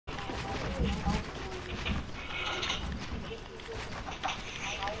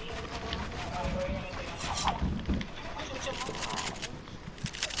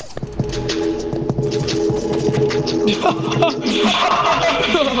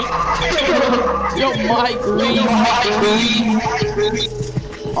Yo, Mike, read.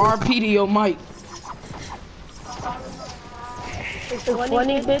 RP to your mic. It's a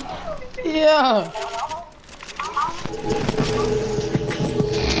funny bitch. Yeah.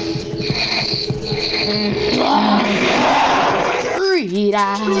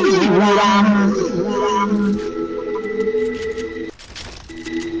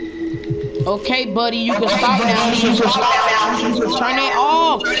 Okay, buddy, you can stop now. Turn it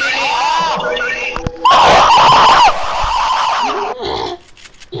off.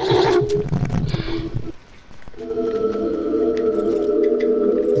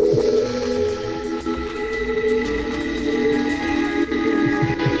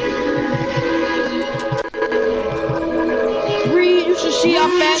 Reed, you should see how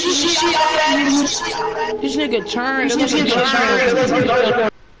fast this nigga turned. You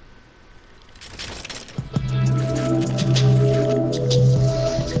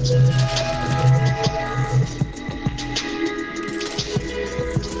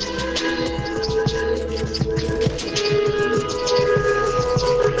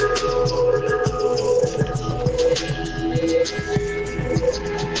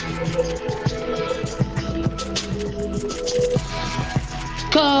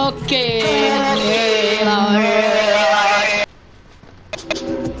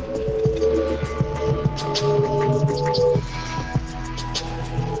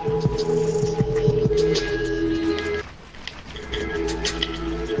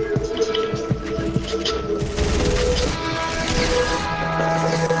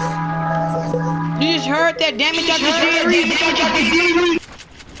just heard that damage I just did, Reed?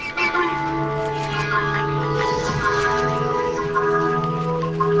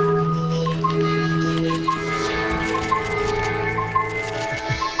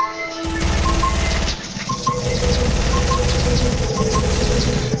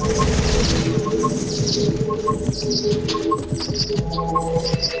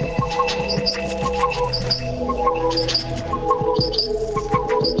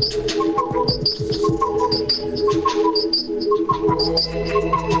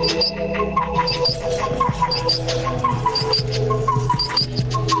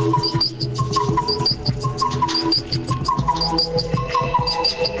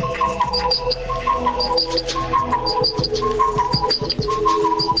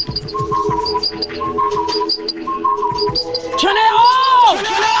 Turn it off!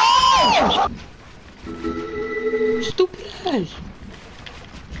 Stupid ass.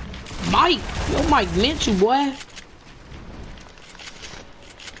 Mike, yo, Mike mental, boy.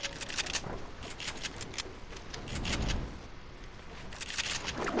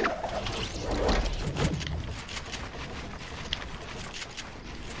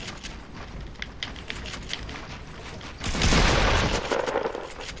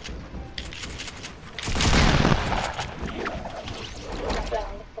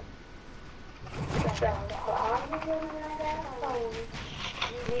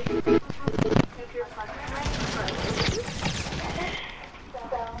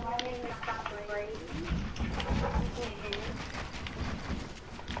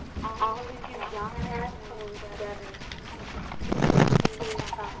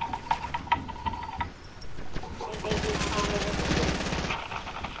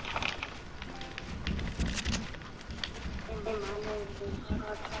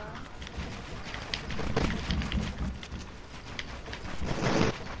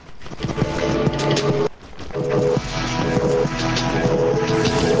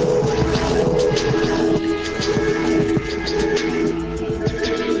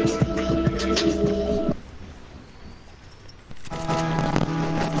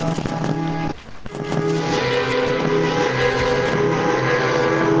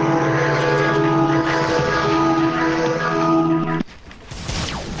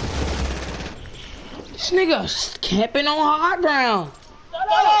 This nigga camping on high ground.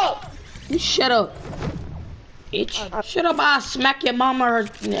 Shut up! You shut up, bitch. Shut up, I'll smack your mama her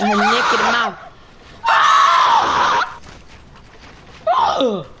neck in the mouth.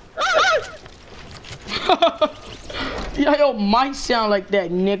 Yeah, yo, might sound like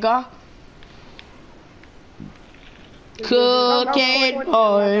that, nigga. Cooking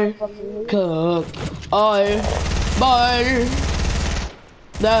boy, cook oil, boy,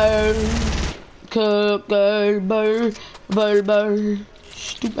 no. Cook, burr,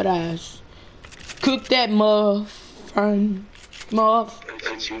 stupid ass. Cook that muffin. Muff.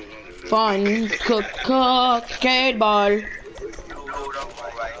 Fun. Skateball.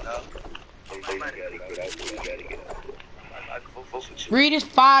 Reed is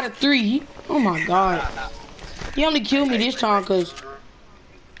 5-3. Oh my god. He only killed me this time cause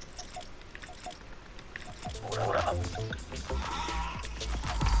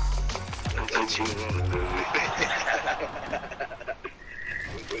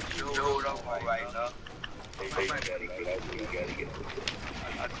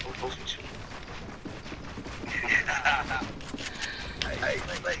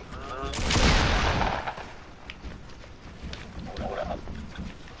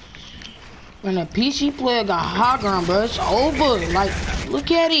when a PC player got high ground, bro, it's over. Like, look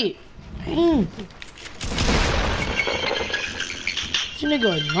at it. Dang. This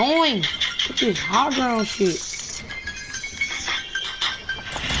nigga annoying. Look at this high ground shit.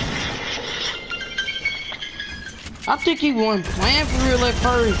 I think he wasn't playing for real at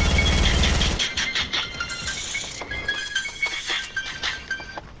first.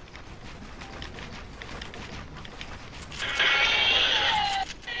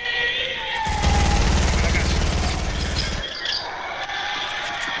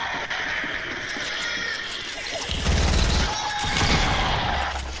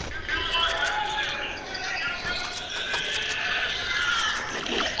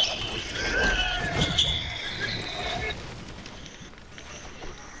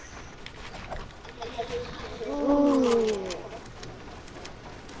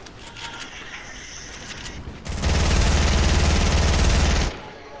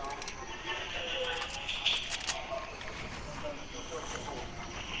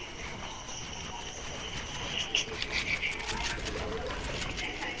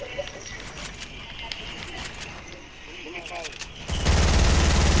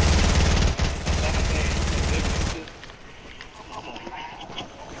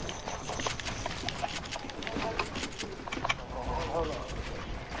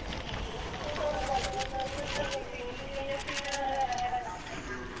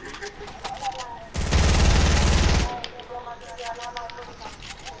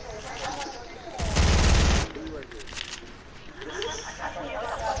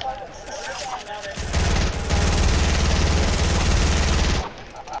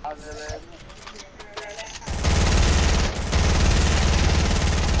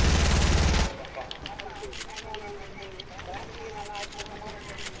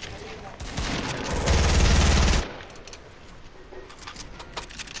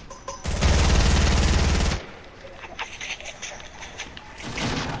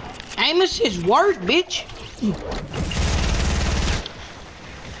 Aim assist work, bitch.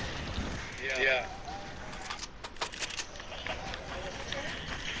 Yeah.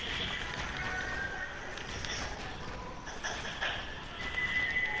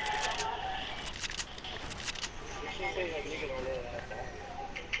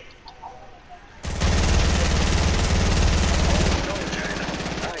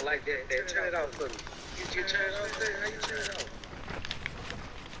 I don't like that. Turn it off for me. You turn it off there? How you turn it off?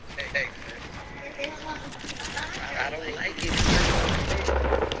 Hey. I don't like it.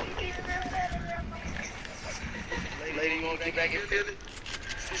 Lady, you want to get back and feel it?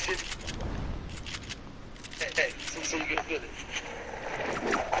 Hey, so you can feel it.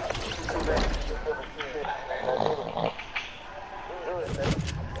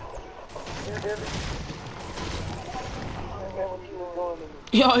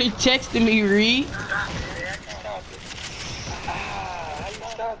 Yo, he texted me, Reed. How you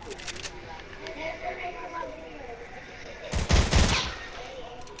stop it?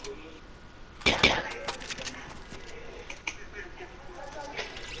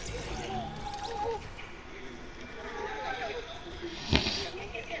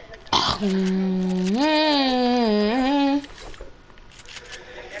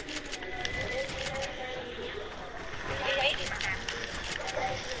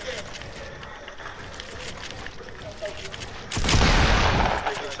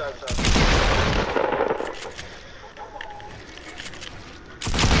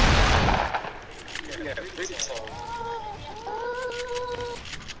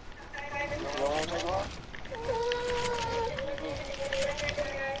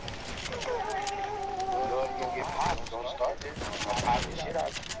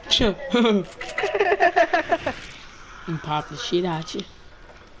 Sure. And pop the shit out you.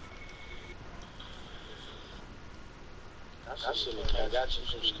 I got you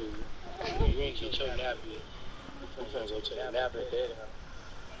from school. You ain't get your nap yet. I'm finna go take a nap at that.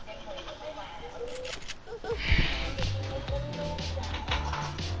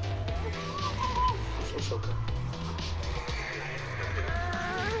 It's okay.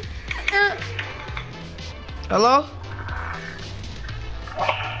 Hello?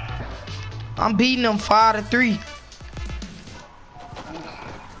 I'm beating them 5-3.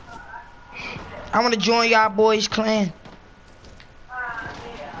 I want to join y'all boys clan.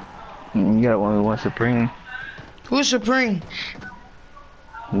 You got one Supreme. Who's Supreme?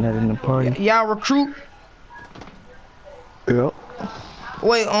 Not in the party. Y'all recruit? Yep.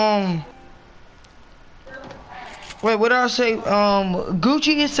 Wait, wait, what did I say?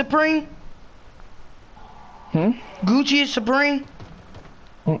 Gucci is Supreme? Gucci is Supreme?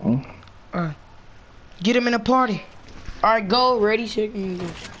 Alright. Get him in a party. Alright, go. Ready, set, and go.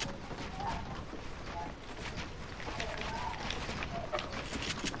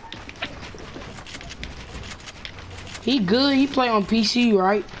 He good. He play on PC,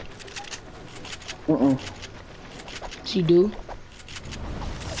 right? She do?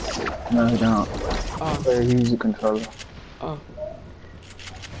 No, he don't. Oh. He use a controller. Oh.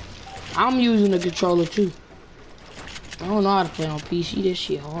 I'm using the controller too. I don't know how to play on PC. That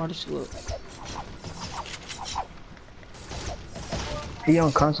shit hard as fuck. He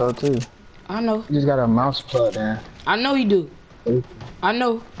on console too. I know. He just got a mouse plugged in. I know he do. I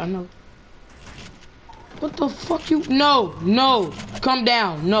know. What the fuck you? No, no. Come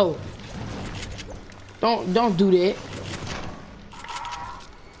down. No. Don't do that.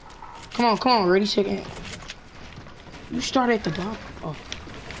 Come on. Ready, second. You start at the bottom. Oh.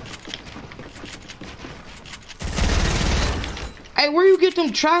 Hey, where you get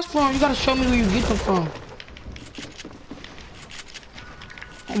them trash from? You gotta show me where you get them from.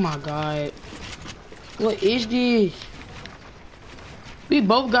 Oh my god. What is this? We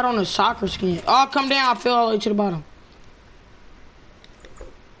both got on a soccer skin. Oh, come down. I fell all the way to the bottom.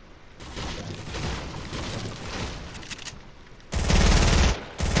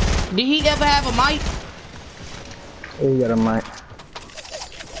 Did he ever have a mic? He got a mic.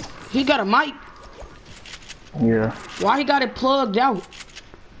 He got a mic? Yeah. Why he got it plugged out?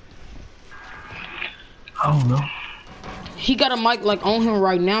 I don't know. He got a mic like on him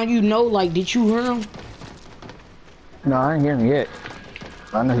right now. You know, like, did you hear him? No, I ain't hear him yet.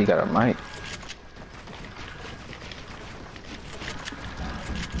 I know he got a mic.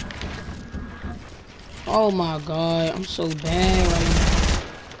 Oh my god, I'm so bad right now.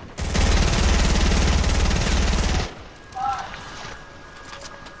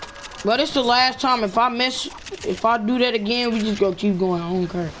 But it's the last time. If I do that again, we just gonna keep going. I don't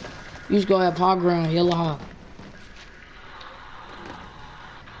care. We just gonna have high ground, yellow high.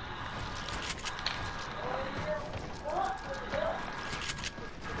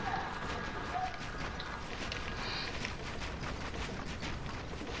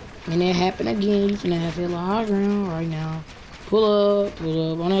 And it happened again. You finna have yellow high ground right now. Pull up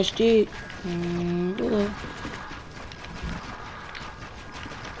on that stick. Pull up.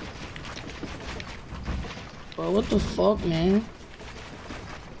 Bro, what the fuck, man?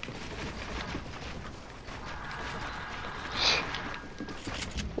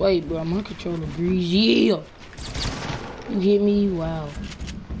 Wait, bro, my controller breeze. Yeah. You hit me? Wow.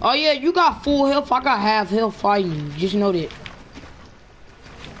 Oh, yeah, you got full health. I got half health fighting you. Just know that.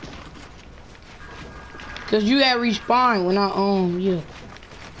 Cause you had respawn when I, yeah.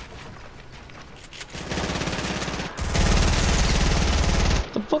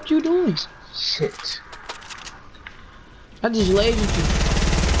 What the fuck you doing? Shit. I just lasered you.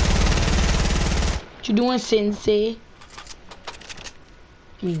 What you doing, Sensei?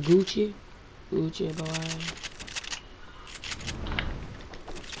 I mean, Gucci. Gucci, boy.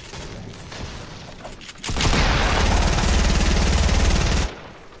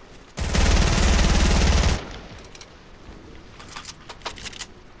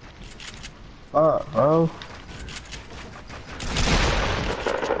 Bro.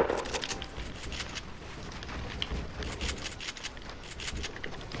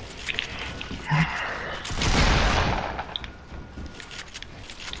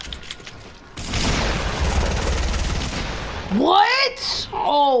 What?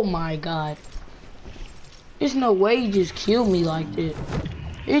 Oh my god. There's no way you just killed me like that.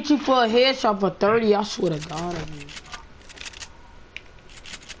 Hit you for a headshot for 30, I swear to God on you.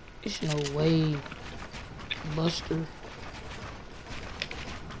 There's no way, Buster.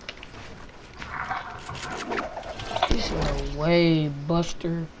 There's no way,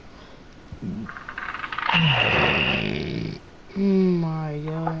 Buster. Oh my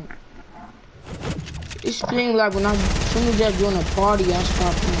god. It seems like when as soon as I join a party, I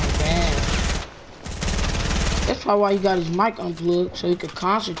start feeling bad. That's probably why he got his mic unplugged, so he could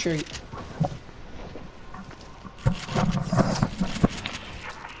concentrate.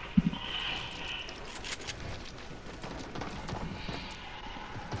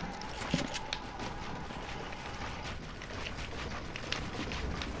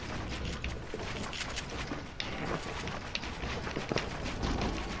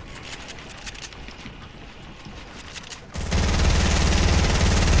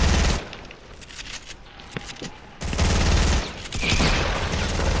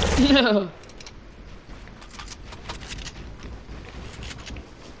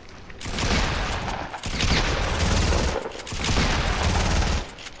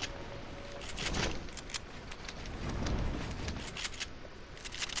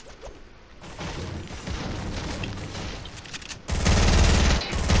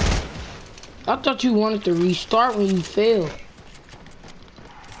 I thought you wanted to restart when you failed.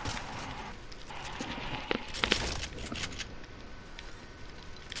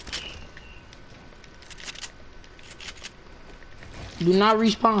 Do not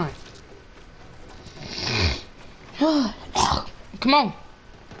respawn. Come on.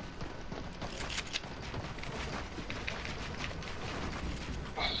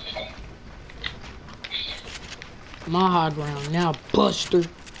 My high ground now, Buster.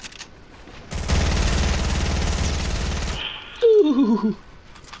 Ooh.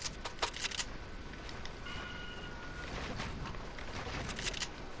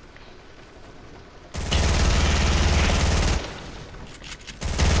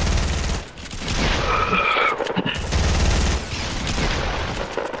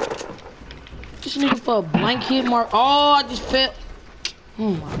 This nigga for a blank hit mark. Oh, I just fell. Oh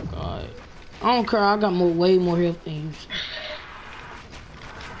my god. I don't care. I got way more health than you.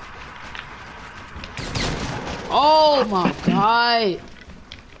 Oh my god.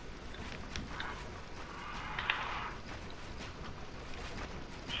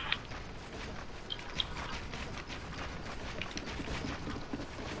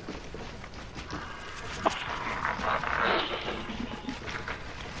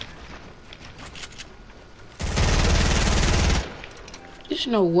 There's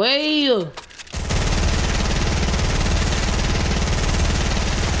no way.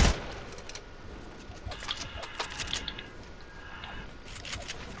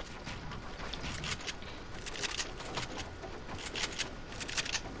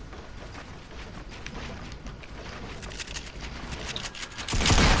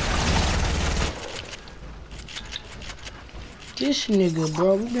 This nigga,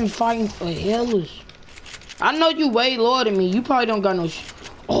 bro, we been fighting for hellas. I know you way lower than me. You probably don't got no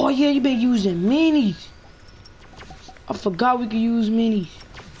Oh yeah, you been using minis. I forgot we could use minis.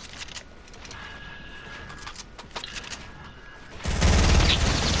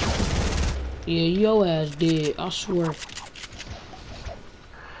 Yeah, your ass dead, I swear.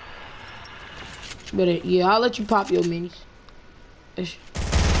 But yeah, I'll let you pop your minis.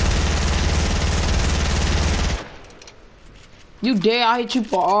 You dead, I hit you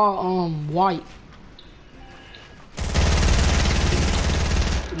for all white.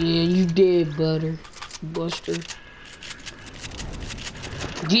 Yeah, you dead, Buster.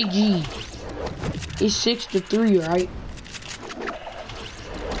 GG. It's 6-3, right?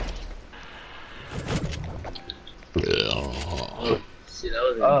 Shit, that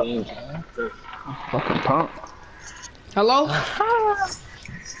was a game. Fucking punk. Hello?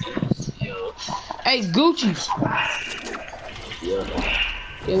 Yo. Hey, Gucci. Yo.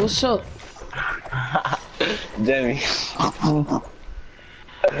 Yeah, what's up? Jimmy.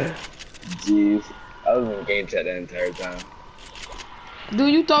 Jeez. I was in game chat the entire time.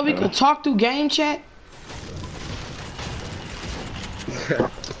 Dude, you thought we could talk through game chat?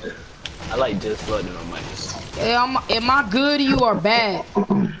 I like just flooding on mic. Hey, am I good or you are bad?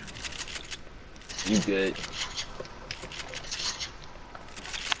 You good.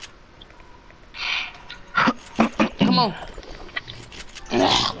 Come on.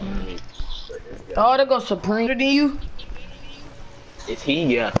 Oh, there goes Supreme than you. Is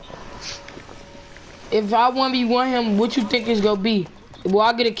he? Yeah. If I 1v1 him, what you think it's gonna be? Will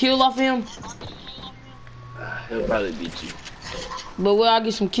I get a kill off him? He'll probably beat you. But will I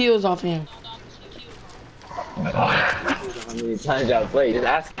get some kills off him? How many times y'all played? Just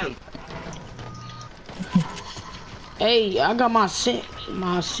ask him. Hey, I got my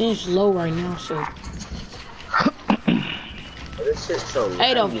sense low right now, so. This shit's so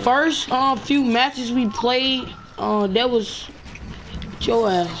Hey, the laggy. first few matches we played, that was your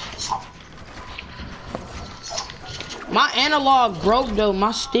ass. My analog broke though.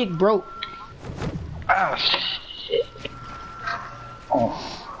 My stick broke. Ah, shit. Oh.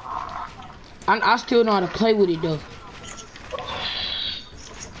 I still know how to play with it though.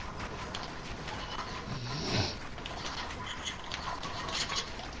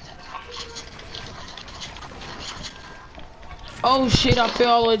 Oh shit, I fell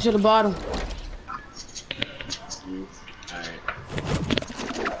all the way to the bottom.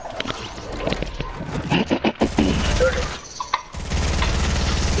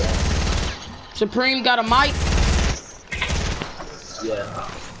 Supreme got a mic. Yeah.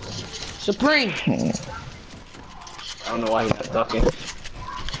 Supreme. I don't know why he's not talking.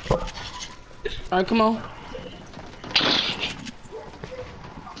 Alright, come on.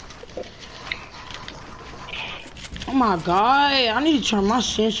 Oh my god, I need to turn my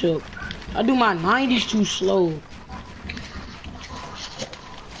sense up. I do my 90s too slow.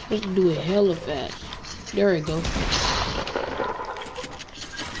 Supposed to do it hella fast. There we go.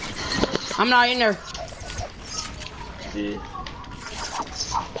 I'm not in there. Yeah.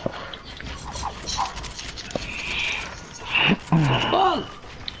 Fuck.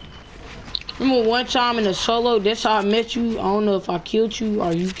 Remember one time in a solo, that's how I met you. I don't know if I killed you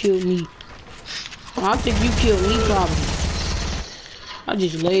or you killed me. I think you killed me probably. I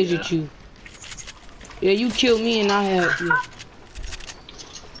just lasered you. Yeah, you killed me and I had you.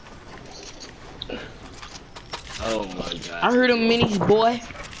 Oh my god. I heard them minis, boy.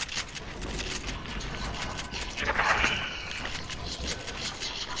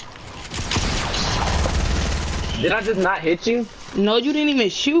 Did I just not hit you? No, you didn't even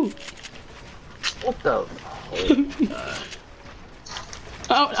shoot. What the?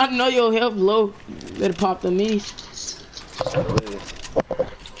 I know your health low. You better pop the minis.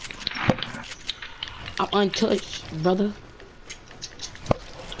 I'm untouched, brother.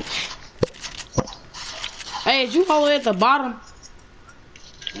 Hey, is you all the way at the bottom?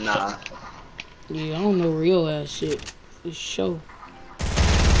 Nah. Yeah, I don't know real ass shit. This show.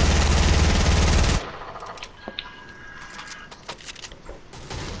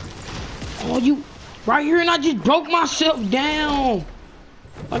 Oh, you right here and I just broke myself down.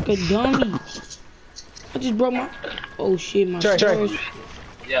 Like a dummy. I just broke my... Oh shit, my storage.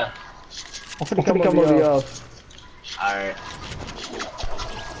 Yeah. I'm finna come over y'all. Alright.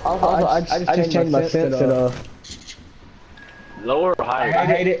 Also, I just changed my sense to Lower or higher? I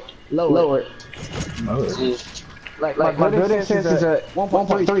hate it. Lower. Like my building sense is at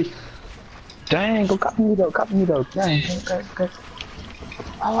 1.3. Dang, go copy me though. Dang, okay.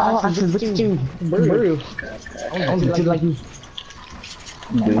 Oh, I just looked at you. Real. I'm just like you.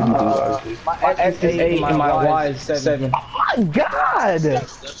 My X is 8 and my Y is 7. Oh my god!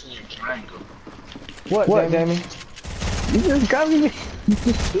 That's in your triangle. What, Damien? You just got me.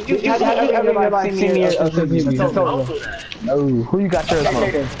 How do everybody see me as a No. No, who you got yours from?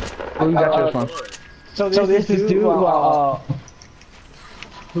 Who you got yours from? So this is dude who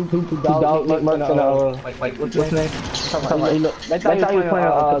dog like what's his name? They thought he was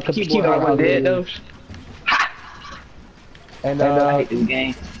playing keyboard One dead though. and I hate this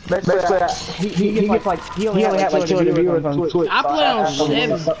game. he gets like he only had like 200 viewers on Twitch. I play on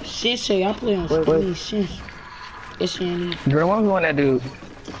 7. Sensei, I play on 20 cents. It's in Girl, what was that dude?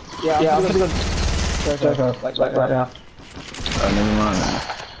 Yeah, I'm gonna go like right now. Oh, never mind.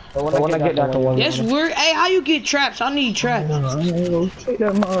 But when I get that one. That's weird. Hey, how you get traps? I need traps. Take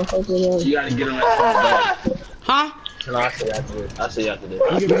that motherfucker. You gotta get him at Huh? No, I'll see you after this.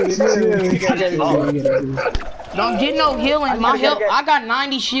 Don't get no healing. My health, I got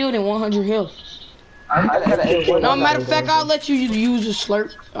 90 shield and 100 health. No, matter of fact, I'll let you use a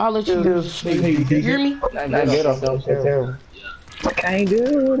slurp. I'll let you use a slurp. You hear me? I can't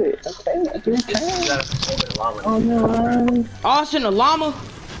do it. Oh no. Oh, it's in a llama?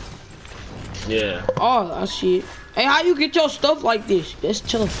 Yeah. Oh, I see it. Hey, how you get your stuff like this? That's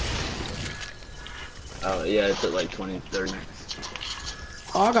tough. Oh yeah, it took like 20, 30 minutes.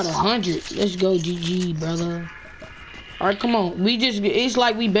 Oh, I got 100. Let's go, GG, brother. Alright, come on. It's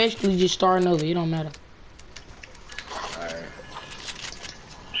like we basically just starting over. It don't matter. Alright.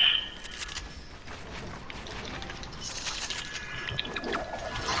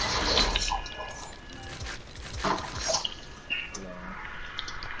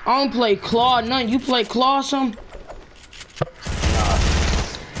 I don't play claw, none. You play claw or something?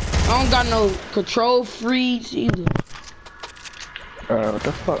 I don't got no control freeze either. What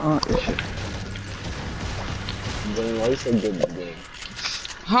the fuck this shit? Why you so good at the game?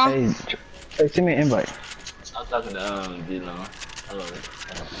 Huh? Hey, send me an invite. I was talking to D-Lo. Hello.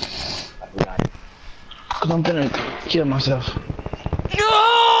 I forgot. Cause I'm gonna kill myself.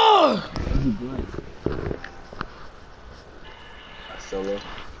 No! Solo.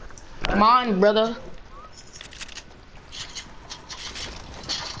 Mine, brother.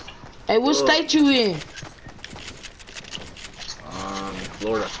 Hey, what state you in?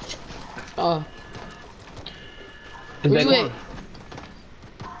 Florida. Where you at?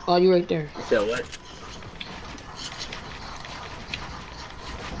 Oh, you right there. You said what?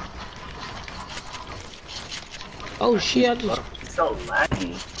 Oh shit, I just... It's so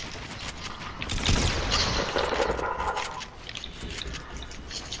laggy.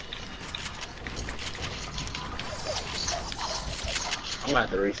 I'm gonna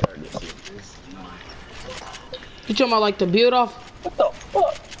have to restart this shit. This is annoying. You talking about like the build off? What the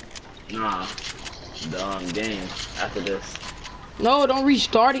fuck? Nah. the game after this. No, don't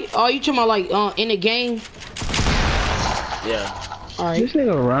restart it. Oh, you talking about like in the game? Yeah. Alright. This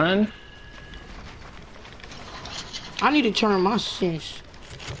nigga run. I need to turn my sense.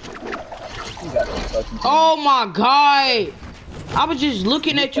 Oh my god! I was just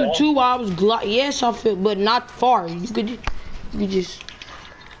looking at you too while I was yes, I feel, but not far. You could just.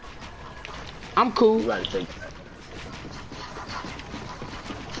 I'm cool. You gotta take that.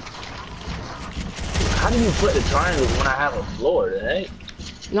 How do you put the triangle when I have a floor, right?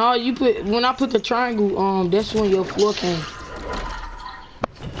 No, you put when I put the triangle. That's when your floor came.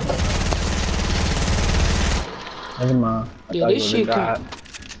 Never mind. Yeah, this shit come.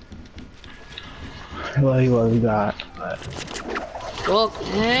 Well, he was God. Fuck,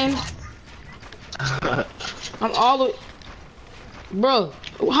 man. I'm all the. Bro,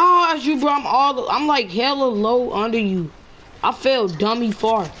 how high is you, bro? I'm like hella low under you. I fell dummy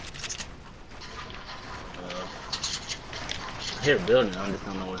far. I hear building, I just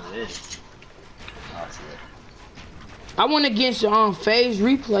don't know what it is. Oh, I see it. I went against phase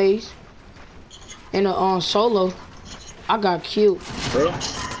replays in a solo. I got killed. Bro?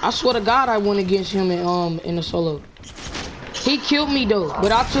 I swear to God, I went against him in a solo. He killed me though,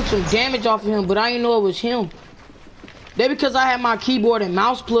 but I took some damage off of him, but I didn't know it was him. That because I had my keyboard and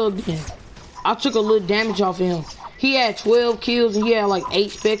mouse plugged in. I took a little damage off of him. He had 12 kills and he had like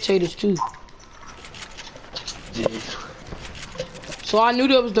 8 spectators too. Jeez. So I knew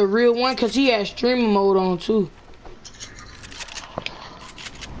that was the real one because he had streamer mode on too.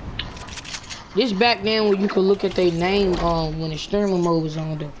 This back then when you could look at their name when the streamer mode was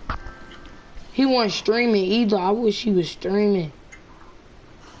on though. He wasn't streaming either. I wish he was streaming.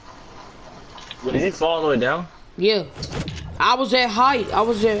 Did he fall all the way down? Yeah. I was at height. I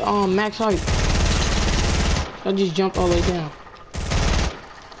was at max height. I just jumped all the way down.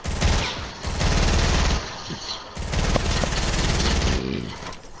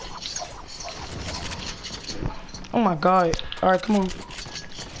 Oh my god. Alright, come on.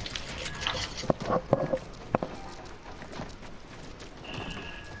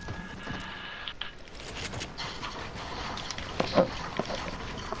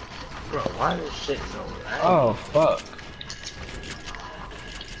 Bro, why is this shit so loud? Oh, fuck.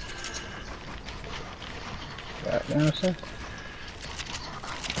 Goddamn, sir.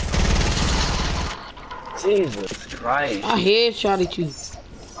 Jesus Christ. I headshotted you.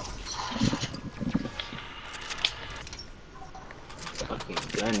 Fucking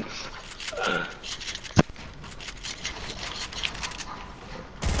gun.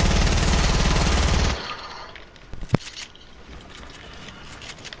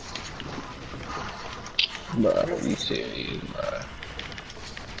 Bro, you serious, bro.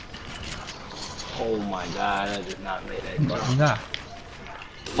 Oh my god, I did not make that jump. Nah.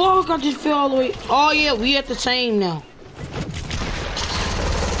 Fuck, I just fell all the way. Oh yeah, we at the same now.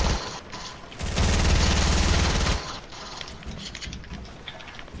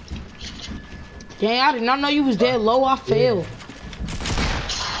 Dang, I did not know you was that low. I fell.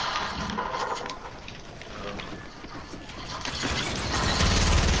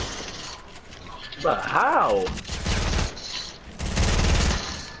 But how?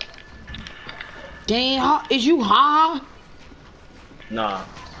 Dang, how, is you high? Nah,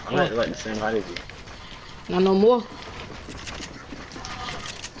 I'm not like the same height as you. Not no more.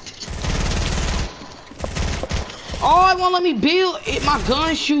 Oh, it won't let me build. My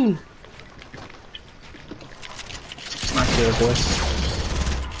gun shooting. My shit, boy.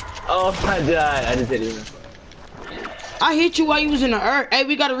 Oh my god, I just hit him. I hit you while you was in the earth. Hey,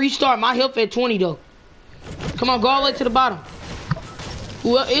 we gotta restart. My health at 20 though. Come on, go all the way to the bottom.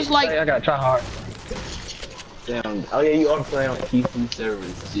 Well, it's like Hey, I gotta try hard. Damn. Oh yeah, you are playing on PC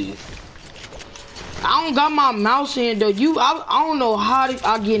servers. Jeez. I don't got my mouse in though. I don't know how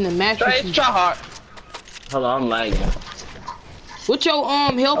I get in the match. Hey, try hard. Hold on, I'm lagging. What's your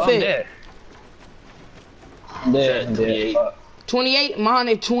health I'm at? dead. I'm dead. I'm dead. 28, mine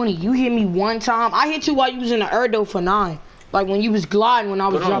at 20. You hit me one time. I hit you while you was in the air though for 9. Like when you was gliding when I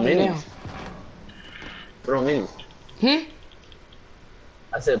was dropping down. Put on minis. Hmm?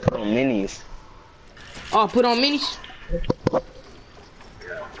 I said put on minis. Oh, put on minis?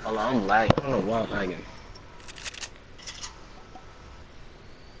 Hold on, I'm lagging. I don't know why I'm lagging.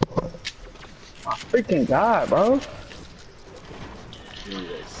 My freaking god, bro.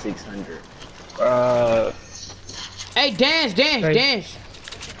 Dude, at 600. Hey, dance.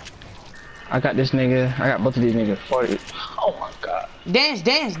 I got this nigga. I got both of these niggas 40. Oh my god. Dance.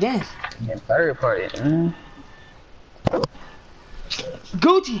 Yeah, third party, man.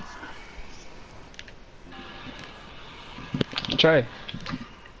 Gucci. Trey.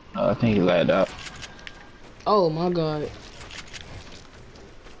 I think he lagged out. Oh my god.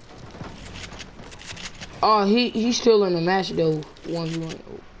 Oh, he's still in the match though. 1v1.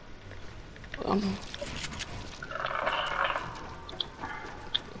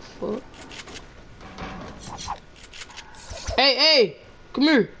 Fuck. Hey, come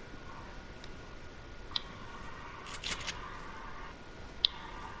here.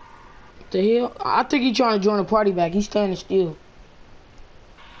 What the hell? I think he's trying to join the party back. He's standing still.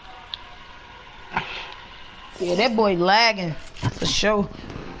 Yeah, that boy lagging for sure.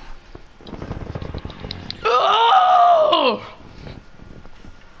 Oh!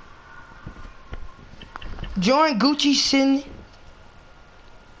 Join Gucci Sin.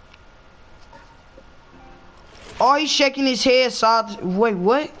 Oh, he's shaking his head side. Wait,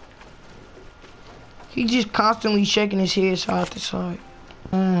 what? He just constantly shaking his head side to side.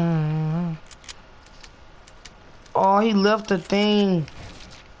 Oh, he left the thing.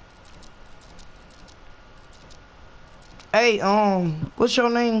 Hey, what's your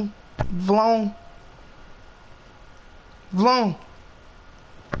name? Vlon. Vlon.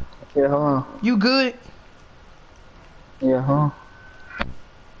 Yeah, hold on. You good? Yeah, huh?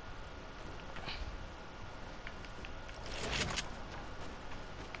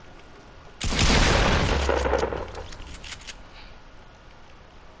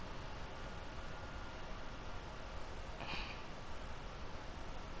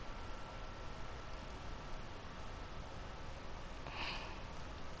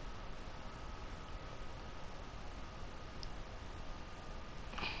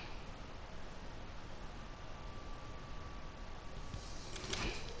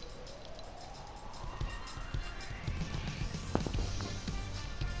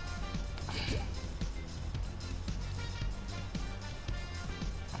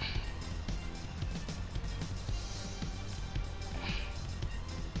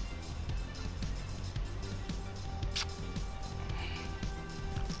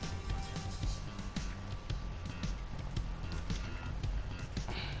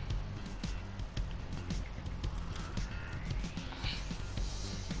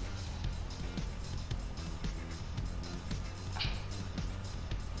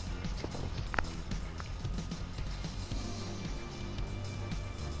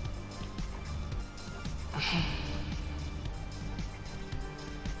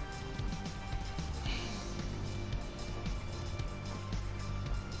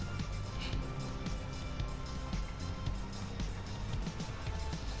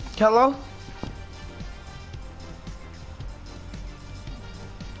 Hello?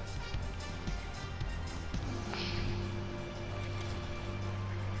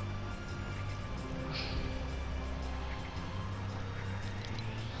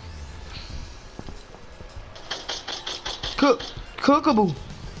 Cookaboo.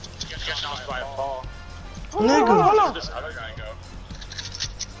 Nigga. Hold on. This other guy go.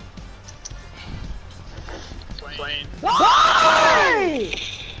 Plane.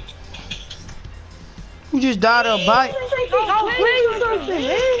 You just died of a bite. I'll play something,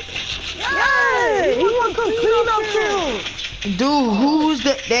 man. Yeah, he want to come clean up too. Dude, who's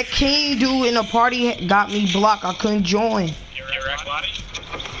that king dude in the party got me blocked? I couldn't join.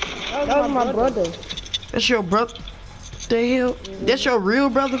 That was my brother. That's your brother? The hell? That's your real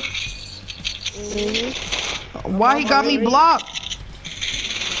brother? Why he got me blocked?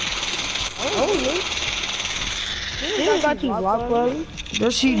 Oh, he don't got you blocked, brother.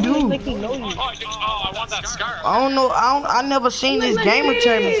 Yes, he do. Like he know you. I want that scar. I don't know. I never seen this gamer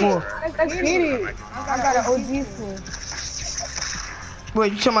tag before. Let's get it. I got an OG for.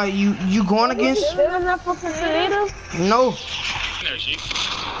 Wait, you talking about you going against? There's not fucking creative. No. There she.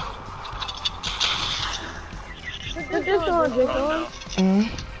 Just on. I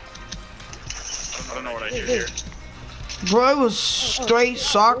don't know what I do here. Bro, it was straight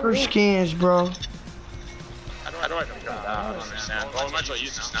soccer skins, bro. How do I come down? I don't understand. Well, we might as well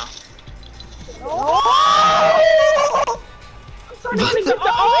use this now. Oh! I'm trying to get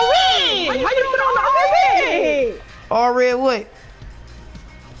the all-red! How you put on the all-red? All red what?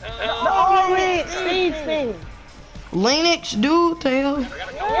 The all-red stage thing. Linux, dude, the hell?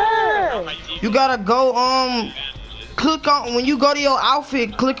 Yeah. You gotta go, click on, when you go to your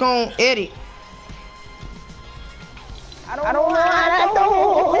outfit, click on edit. I don't know how to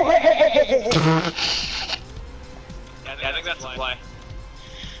do it. Yeah, I think that's a play.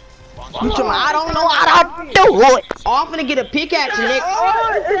 You talking about, I don't know how to do it. Oh, I'm finna get a pickaxe next.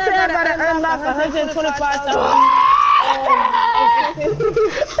 Oh, it said I gotta unlock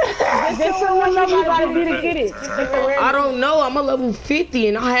 125,000. Get someone level you gotta be to get it. I don't know, I'm a level 50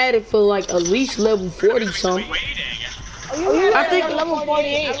 and I had it for like at least level 40 something. I think level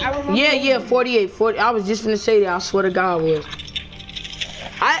 48. I remember. yeah, 48, 40. I was just gonna say that. I swear to God, I was.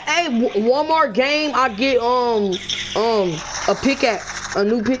 One more game, I get a pickaxe, a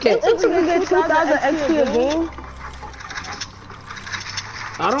new pickaxe. It's gonna get 2,000 XP a game.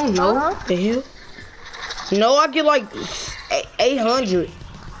 I don't know. What the hell? No, I get like 800.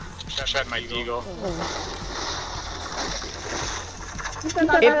 That's my eagle.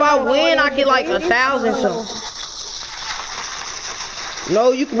 If I win, I get like 1,000 something.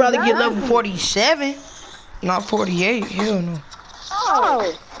 No, you can probably get level 47, not 48. Hell no.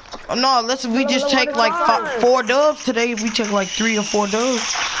 Oh. No, unless we just take like 4 dubs today. If we take like 3 or 4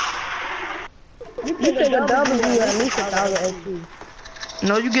 dubs. You take a double, you at least 1,000 XP.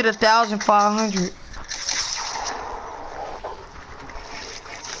 No, you get 1,500.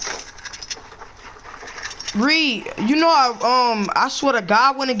 Reed, you know I swear to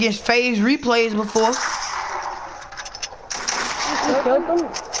God went against FaZe replays before. You killed him?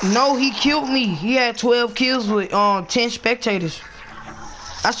 No, he killed me. He had 12 kills with 10 spectators.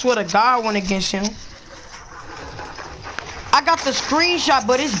 I swear to God went against him. I got the screenshot,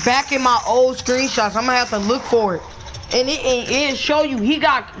 but it's back in my old screenshots. I'm gonna have to look for it. And it'll show you he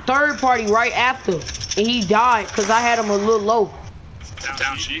got third party right after. And he died because I had him a little low.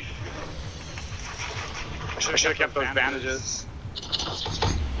 Down sheep. I should have kept those bandages.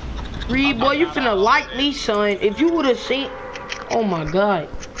 Reed, boy, you finna like me, son. If you would have seen... Oh, my God.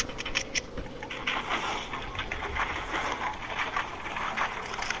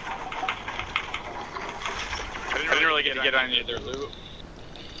 I didn't really get any of their loot.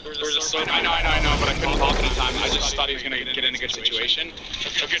 There was a slow. I know, but I couldn't talk at the time. I just thought he was gonna get in a good situation.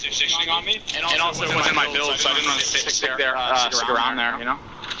 Took good positioning on me, and also it was in my build, so I didn't want to stick around there, you know.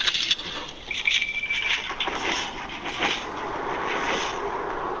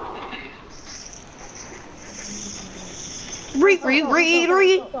 Reed. I'm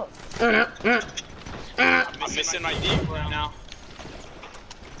missing my deep right now.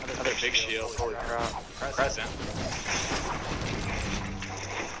 Another big shield. Holy crap. Present.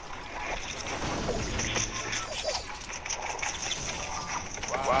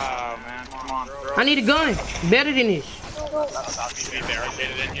 Wow, man. Come on, bro. I need a gun. Better than this. Be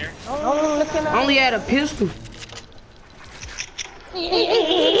barricaded in here. I only had a pistol.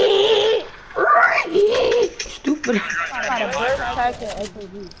 Stupid.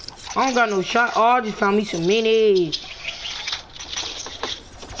 I don't got no shot. Oh, I just found me some minis.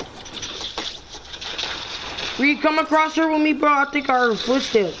 Reed, come across here with me, bro. I think I heard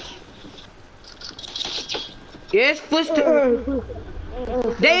footsteps. Yes, footsteps.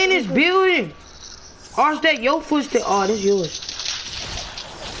 They in this building. Or is that your footsteps? Oh, that's yours.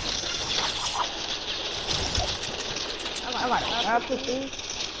 I got apathy.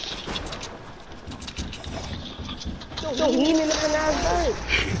 So he in the bird.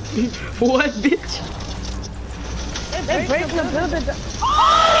 What, bitch? They breaking the building.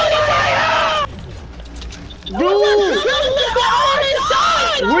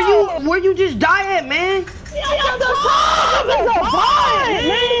 Dude, where you just die at, man?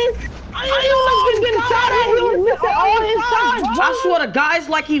 I swear to God, it's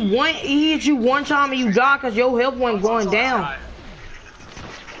like he hit you one time and you died because your health wasn't going down.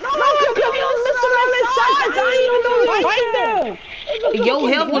 Your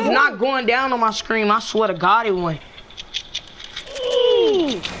health was not going down on my screen. I swear to God it went.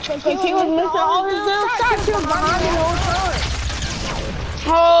 He was missing all his little shots. He was behind me the whole time.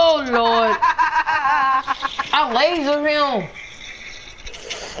 Oh Lord. I laser him.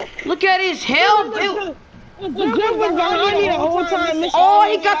 Look at his health. The good was behind me the whole time. Oh,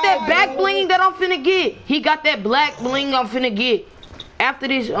 he got that back bling that I'm finna get. He got that black bling I'm finna get. After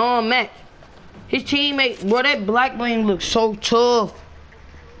this match. His teammate, bro, that black bling looks so tough.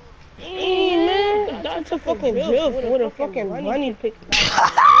 Hey, man, that's a fucking joke with a fucking bunny pick.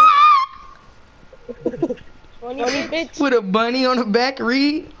 With a bunny on the back,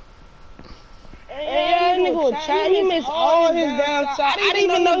 Reed. Hey, that nigga was chat. He missed all his damn shots. I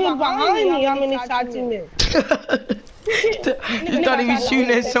didn't even know he was behind me. How many shots he missed? You thought he was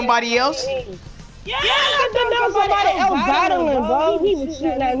shooting at somebody else? Yeah, I thought there was somebody else battling, bro. He was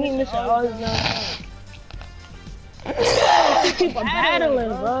shooting at me, missing all his damn shots. People battling,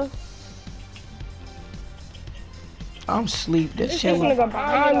 bro. I'm asleep. That This shit. nigga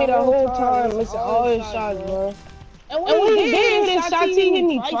behind me the whole time, missing all his shots, bro. And when he did his shots, he hit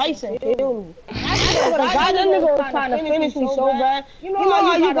me twice and killed me. But that nigga was trying to finish me so bad. You know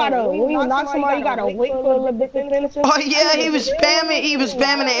how you gotta, when you knock somebody, you gotta wait for a little bit to finish him? Oh yeah, he was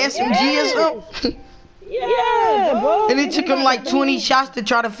spamming the SMG or something. Yeah, bro. And it took him like 20 shots to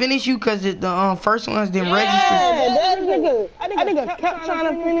try to finish you because the first ones didn't register. Yeah, that nigga kept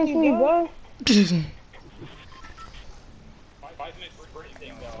trying to finish me, bro.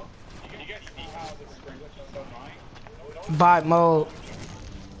 Bot mode.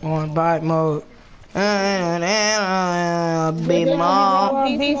 On bot mode. Big mom.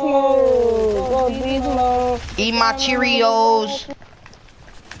 Beast mode. Eat my Cheerios.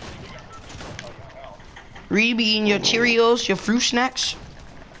 Reed be eating your Cheerios, your fruit snacks.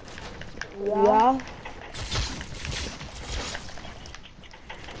 Yeah.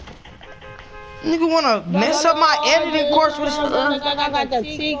 Nigga wanna mess up my editing course with I got the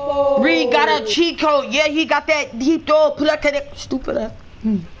cheat code. Reed got a cheat code. Yeah, he got that deep dog. Put that stupid ass.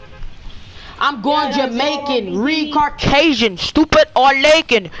 I'm going Jamaican, Reed Caucasian, stupid or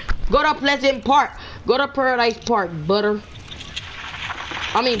Lakin. Go to Pleasant Park. Go to Paradise Park, butter.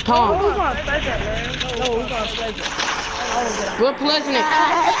 I mean Palm. We're going Pleasant, man. No, we're going Pleasant. We're Pleasant.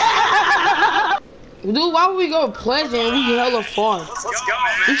 Dude, why would we go Pleasant? We hella far. Let's go,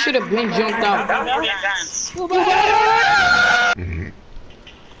 man. We should have been jumped out.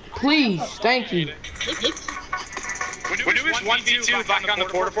 Please, thank you. When it was 1v2 back on the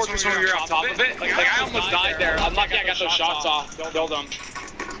quarter force when we were on top of it, like I almost died there. I'm lucky I got those shots off. Build them.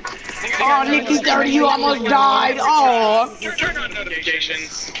 Oh, Nikki 30, you almost died. Oh. Turn on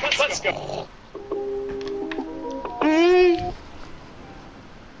notifications. Let's go.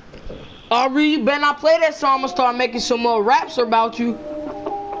 Reed, you better not play that song. I'm gonna start making some more raps about you.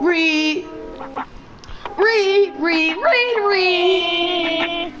 Reed.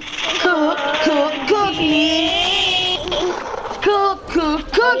 Cook me.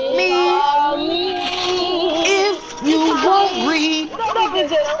 Cook me. If you won't Reed,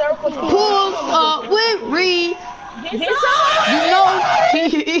 pull up with Reed. You know.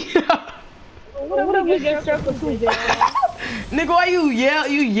 What if we get circle 2, Jay? Nigga, why you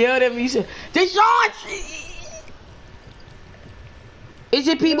yelled at me? You said, Deshaun! Is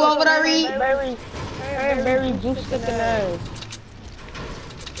it people over there, Reed? Berry juice looking ass.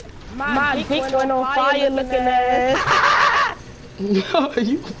 My dick went on fire looking ass. Yo,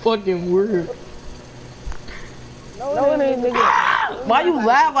 you fucking weird. No, it ain't, nigga. Why you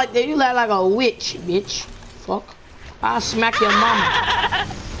laugh like that? You laugh like a witch, bitch. Fuck. I'll smack your mama.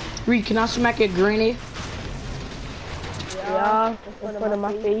 Reed, can I smack your granny? Yeah, in front of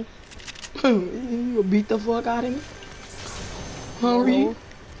my face. You gonna beat the fuck out of me? Huh, Reed? You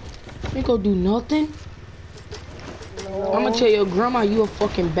ain't gonna do nothing? No. I'm gonna tell your grandma you a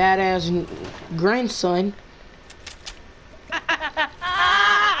fucking badass grandson.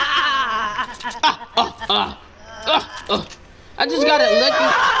 I just gotta let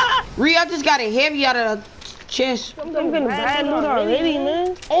you. Reed, I just gotta have you out of the chest. I'm getting bad loot already,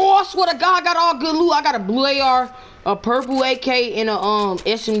 man. Oh, I swear to God, I got all good loot. I got a blue AR, a purple AK, and a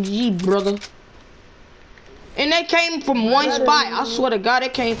SMG, brother. And they came from one spot. I swear to God, they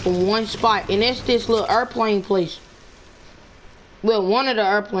came from one spot. And that's this little airplane place. Well, one of the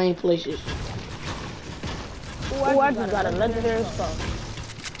airplane places. Oh, I just got a legendary spot.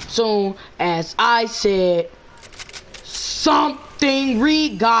 Soon as I said something,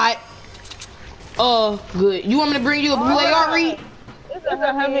 Reed got good. You want me to bring you a blue AR, Reed? It's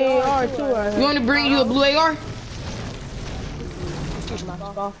a heavy AR too, right here. You want me to bring you a blue AR?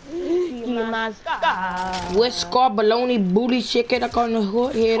 What scar baloney booty shit that I on the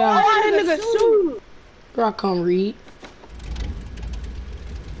hood head on? Oh, that nigga shoot. Here I come, Reed.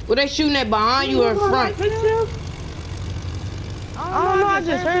 What they shooting at behind you or in front? I don't know, I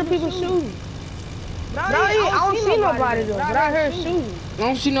just heard people shooting. I don't see nobody though, but I heard shooting. I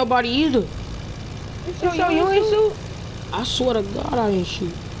don't see nobody either. So you ain't shoot? I swear to God I didn't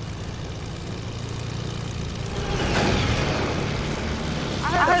shoot. I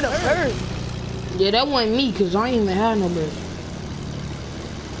heard a bird. Yeah, that wasn't me, cause I ain't even had no bird.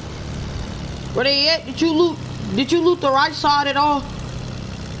 Where they at? Did you loot the right side at all?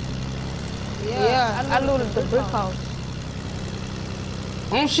 Yeah, I looted the brick house.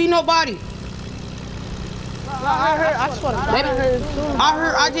 I don't see nobody. I swear to God, I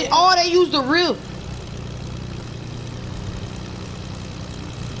heard too. Oh, they used the real.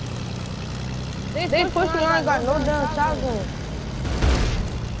 They pushed me, I ain't got no damn shotgun.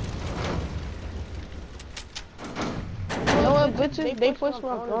 You know what, bitches? They pushed me,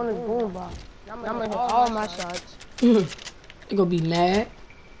 I'm throwing this boom box. I'm gonna hit all my shots. They gonna be mad.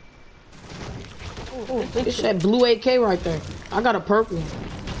 It's that blue AK right there. I got a purple one.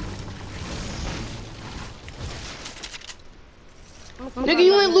 Nigga,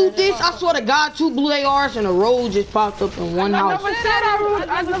 you ain't loot this? I swear to God, 2 blue ARs and a road just popped up in one house.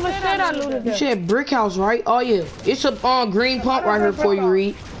 I never said I looted You that. said brick house, right? Oh yeah. It's a green pump right here for you,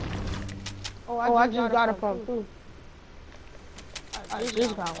 Reed. Oh, I just got a pump too. I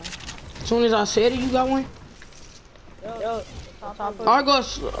just got one. As soon as I said it, you got one? Yo, I go.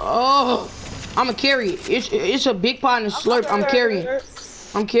 Oh, I'ma carry it. It's a big pot and a slurp. I'm carrying.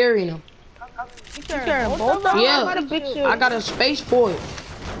 I'm carrying them. You carrying both of them? Yeah, I I got a space for it.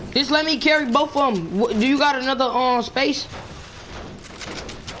 Just let me carry both of them. Do you got another space?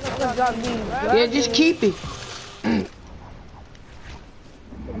 Yeah, just keep it.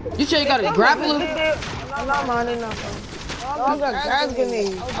 You said you got a grappler? Not mine, enough. I got gas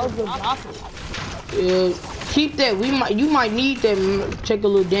grenades. I was just dropping. Yeah, keep that. You might need that. Take a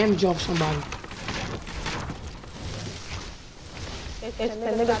little damage off somebody. It's the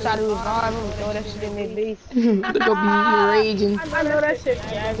nigga try to revive him, throw that shit in their base. They're gonna be raging. I know that shit,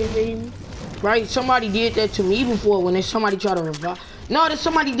 baby. Right? Somebody did that to me before when somebody tried to revive. No,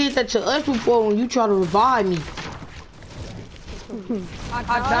 somebody did that to us before when you tried to revive me. I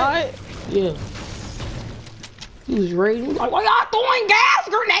died? Yeah. He was raging. He was like, why y'all throwing gas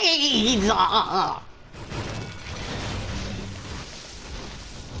grenades?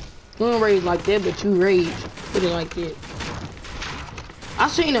 You don't rage like that, but you rage. Put it like that. I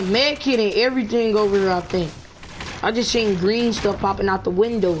seen a med kit and everything over here, I think. I just seen green stuff popping out the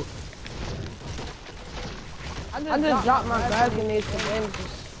window. I just dropped my gas grenades for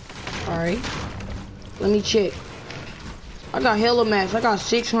bandages. Alright. Let me check. I got hella max. I got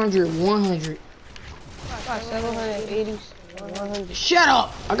 600, 100. I got 780, 100. Shut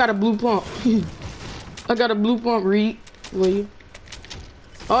up! I got a blue pump. I got a blue pump, Reed. For you.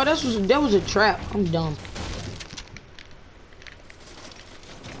 Oh, that was a trap. I'm dumb.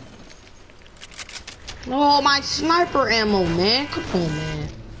 Oh, my sniper ammo, man. Come on, man.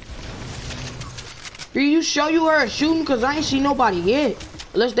 Did you show you where it's shooting? Because I ain't see nobody yet.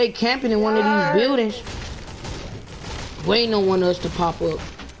 Unless they camping in one of these buildings. Waiting on one of us to pop up.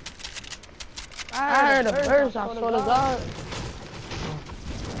 I heard a burst, I swear to God.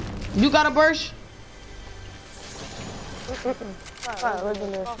 You got a burst? I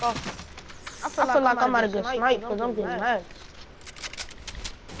feel like I'm about to get sniped because I'm getting mad.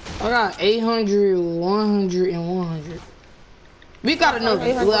 I got 800, 100, and 100. We got enough.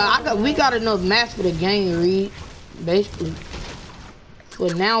 Well, we got enough mass for the game, Reed. Basically.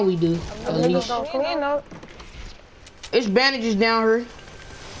 But now we do. At least. It's bandages down here.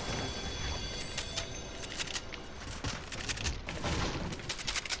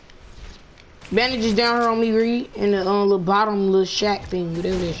 Bandages down here on me, Reed, in the little bottom little shack thing,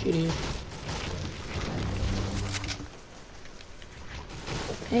 whatever that shit is.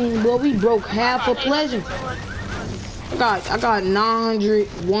 Dang, boy, we broke half of Pleasant. I got 900,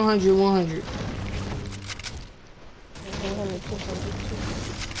 100, 100.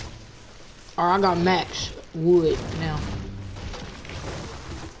 Alright, I got max wood now.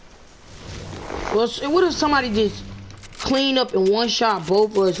 Well, what if somebody just clean up in one shot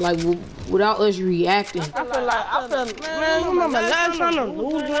both of us, like without us reacting? I feel, man, you remember last time the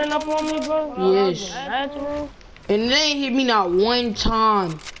dudes ran up on me, bro? Yes. And they ain't hit me not one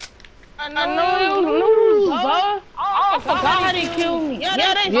time. I know it was news, bro. I forgot how they killed me.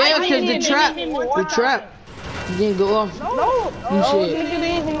 Yeah, because the trap didn't go off. You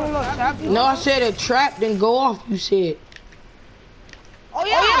said. No, I said a trap didn't go off, you said. Oh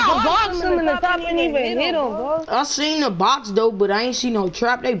yeah, the box him in the top didn't even hit him, bro. I seen the box though, but I ain't seen no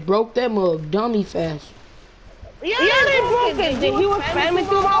trap. They broke that mug dummy fast. Yeah, they broke it. He was spamming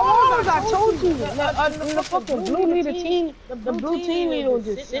through my walls. I told you. The fucking blue leader team, the blue team leader was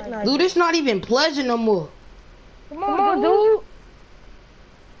just sitting there. Dude, it's not even Pleasant no more. Come on, dude.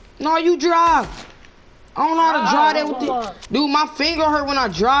 No, you drive. I don't know how to drive that with it. Dude, my finger hurt when I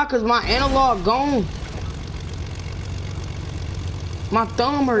drive because my analog gone. My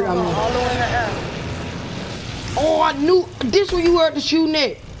thumb hurt, I mean. All the way in the air. Oh, I knew. This where you heard the shooting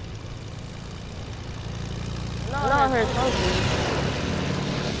at. No, I heard something.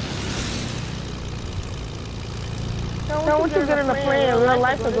 So what you getting to play in real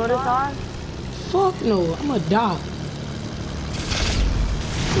life to go this hard? Fuck no, I'ma die.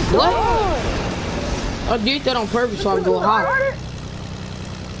 What? I did that on purpose so I can go high.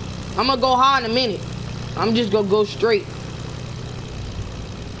 I'm gonna go high in a minute. I'm just gonna go straight.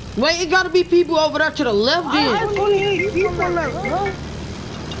 Wait, it gotta be people over there to the left then.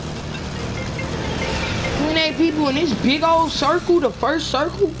 When they people in this big old circle, the first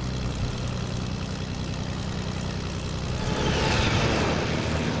circle.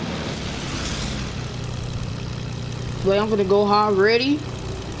 Wait, I'm gonna go high. Ready,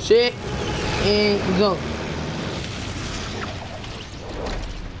 set, and go.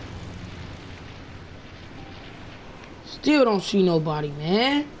 Still don't see nobody,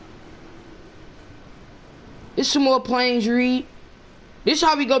 man. There's some more planes, Reed. This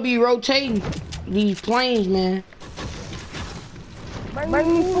how we gonna be rotating these planes, man. Bring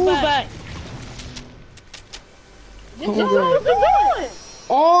me food back.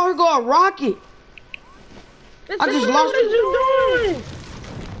 Oh, here go a rocket. I just launched it.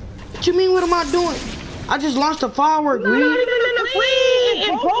 What you mean, what am I doing? I just launched a firework, Reed.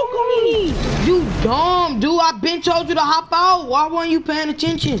 It broke on me. You dumb, dude. I been told you to hop out. Why weren't you paying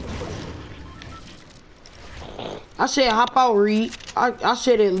attention? I said hop out, Reed. I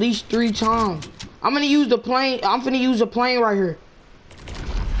said it at least 3 times. I'm gonna use the plane. I'm finna use the plane right here.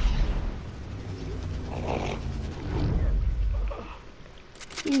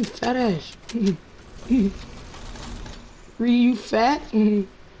 You fat ass. Reed, you fat?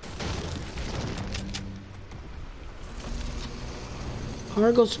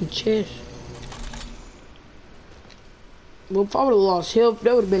 There goes some chest. Well, if I would have lost health,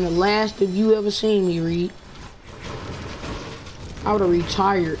 that would have been the last of you ever seen me, Reed. I would have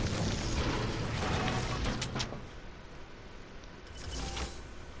retired.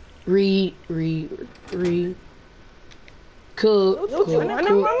 Reed. Cook.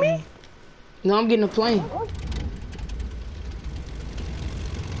 No, I'm getting a plane.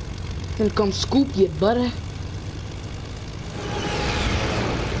 Gonna come scoop you, butter.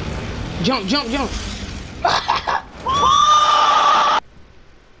 Jump.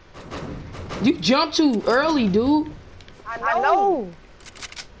 You jumped too early, dude. I know.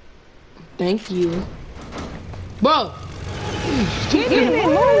 Thank you. Bro. Get in there,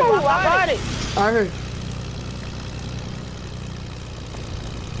 move. I got it. I heard.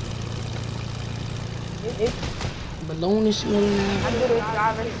 Baloney smelling. I do this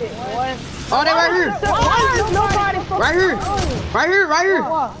driving shit, boy. Oh, they right here. Nobody Right here. Right here.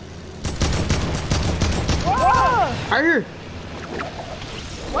 What? Right here.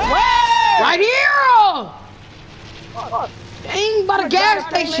 Where? Right here. Ain't by the gas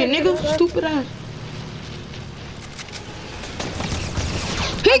station, nigga. Stupid ass.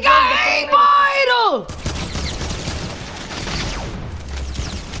 He got aimbot!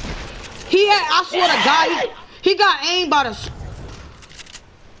 He had, I swear to God, he got aimed by the...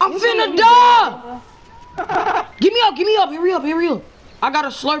 I'm finna die! Give me up, hurry up. I got a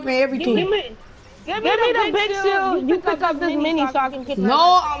slurp and everything. Give me the big shield. You pick up this mini so I can get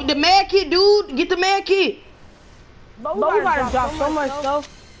No, the med kit, dude. Get the med kit. But we gotta drop so much stuff.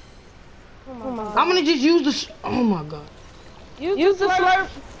 I'm gonna just use the... Oh my God. Use the slurp.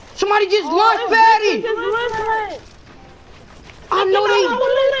 Somebody just launched Patty. I know they...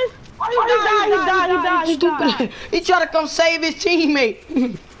 He died. Stupid. He tried to come save his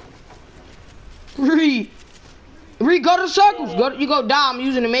teammate. Reed, go to the circles. You go down. I'm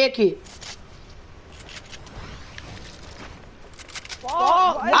using the med kit.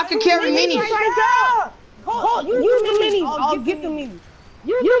 I can carry minis. Use the minis. I'll get the minis.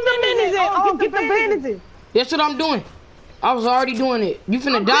 Use the minis and I'll get the bandages. That's what I'm doing. I was already doing it. You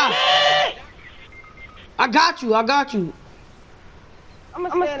finna die. I got you. I'm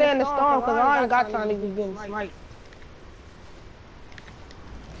gonna stay in the storm because I ain't got time to be getting sniped.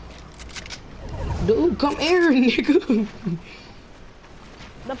 Dude, come here, nigga.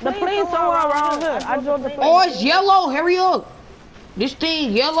 The plane's somewhere around here. I drove the plane. Oh, it's yellow. Hurry up. This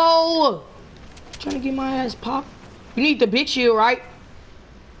thing yellow. Trying to get my ass popped. You need the big shield, right?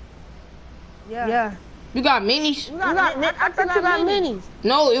 Yeah. You got minis? I thought you got minis.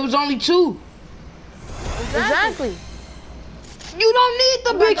 No, it was only 2. Exactly. You don't need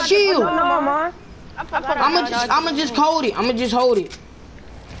the big shield. No, man. I'ma just hold it.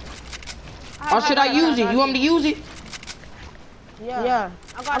 Or should I use it? You want me to use it? Yeah.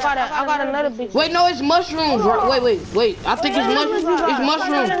 I got another big. Wait, no, it's mushrooms. Wait. I think it's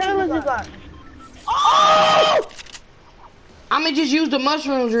mushrooms. Oh! I'ma just use the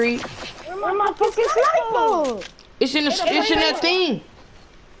mushrooms, Reed. Where's my fucking sniper? It's in that thing.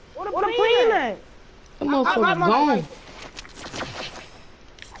 What a plane at? That motherfucker gone.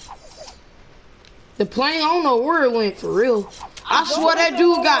 The plane, I don't know where it went for real. I swear that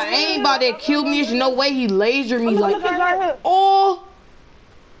dude got aimed by that killed me. There's no way he lasered me like that. Oh!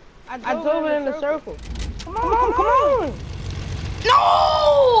 I drove it in the circle. Come on.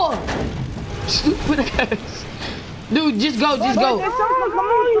 No! Stupid ass. Dude, just go.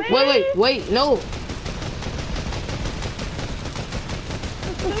 Wait, no.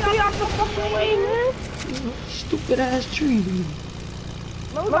 Stay off the fucking way, man. Stupid ass tree.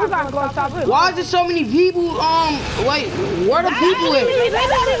 We gotta go stop it. Why is there so many people? Wait, where the people at? They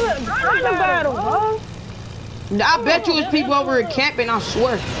not even trying to battle, bro. I bet you it's people over here camping, I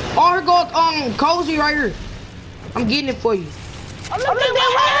swear. Oh, here goes, Cozy right here. I'm getting it for you. Oh, look at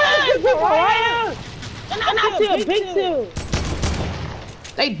that right here. And I see a big two.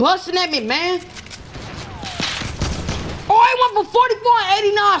 They busting at me, man. Oh, I went for 44 and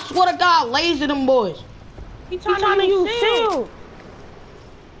 89. I swear to God, laser them boys. He trying to use shield.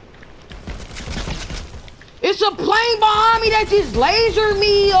 It's a plane behind me that just lasered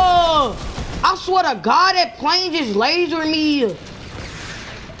me. I swear to God, that plane just lasered me.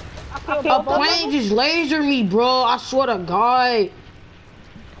 A plane just lasered me, bro. I swear to God.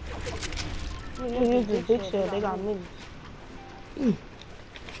 Use this big shield. They got minis.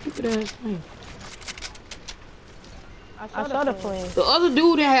 Stupid ass plane. I saw the plane. The other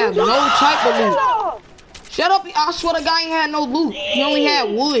dude didn't have no type of loot. Shut up! I swear the guy ain't had no loot. He only had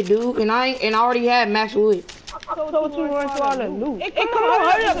wood, dude, and I already had max wood. So what you run through all the loot? Hey, come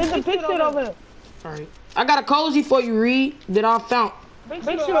on, hurry up! There's a big shit over there. All right, I got a cozy for you, Reed, that I found. Big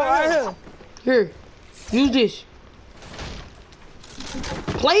shit right here. Here, use this.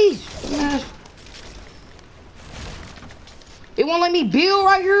 Please. Yes. It won't let me build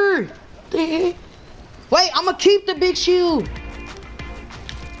right here. Wait, I'm gonna keep the big shield.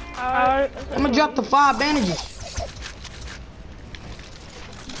 Alright. I'm gonna drop the 5 bandages.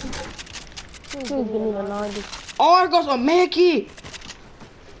 Oh, there goes a med kit.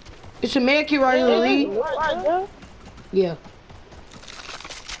 It's a med kit right here, Reed. Yeah.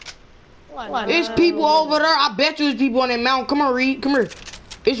 It's people over there. I bet you there's people on that mountain. Come on, Reed. Come here.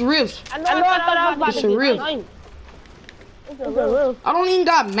 It's rifts. I thought I was about It's to a rift. I don't even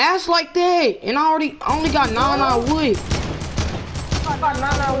got mass like that, and I only got 9 wood. I got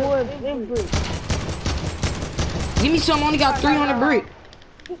 9 wood and brick. Give me some. I only got 300 brick.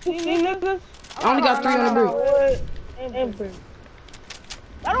 See niggas? I only got 300 brick. Wood and brick.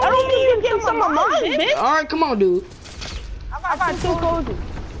 I don't even get some of mine, bitch. All right, come on, dude. I got 2 cozies.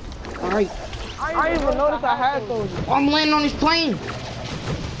 All right. I didn't even notice I had cozies. I'm landing on this plane.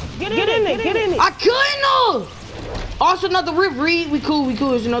 Get in it, get in it. I couldn't. Oh, it's another rift, Reed. We cool.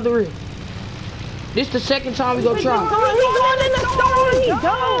 It's another rift. This the second time we go try. He's going in the store. He done.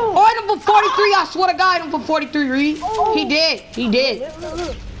 Oh, hit him for 43. I swear to God, hit him for 43, Reed. He dead. He dead.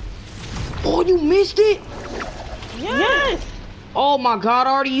 Oh, you missed it? Yes. Oh my God,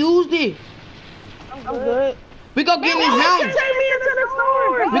 I already used it. I'm good. We go get in this mountain. Take me into the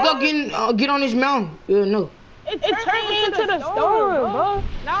store. We go get on this mountain. Yeah, no. It turned me into the store, bro.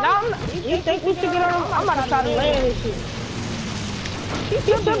 Now you think we should get on him? I'm about to try to land this shit. He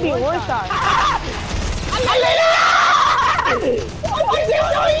should be one shot.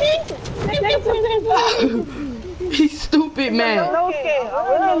 He's stupid, man. No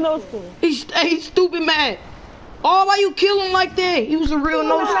skin. No skin. He's stupid, man. Oh, why you kill him like that? He was a real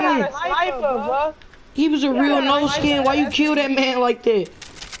no skin. Sniper, bro. He was a real no skin. Why you kill that man like that?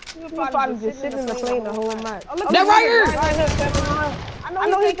 He probably just sitting in the plane the whole match. That right here. I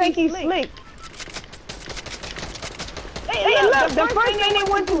know he think he's slick. Hey, look, the first thing they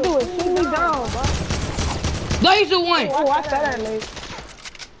want to do is shoot me down, bro. Laser one. Oh, I said that, Nate.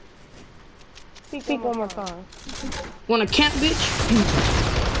 Speak one more time. Wanna camp, bitch?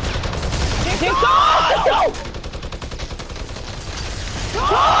 Go!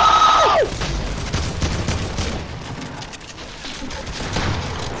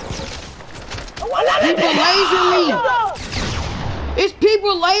 People laser me. It's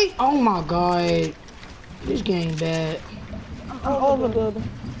people late. Oh my God. This game bad. I'm over good.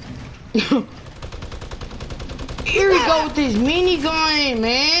 Here we go with this minigun,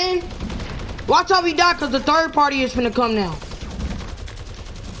 man. Watch how we die, cause the third party is finna come now.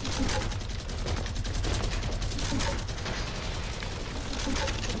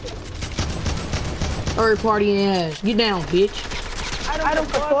 Third party in ass. Get down, bitch. I don't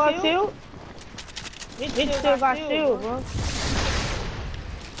prefer shield. Bitch still got shield, bro.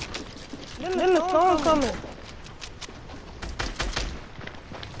 Then the storm coming.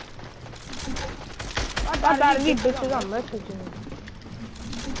 I gotta get bitches. I'm messaging.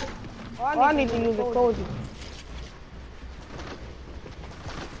 Oh, I need to use a cozy.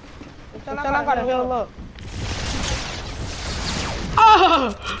 Then I gotta heal up.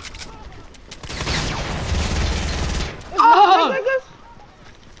 Ah! Ah!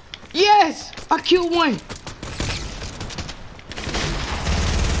 Yes! I killed one.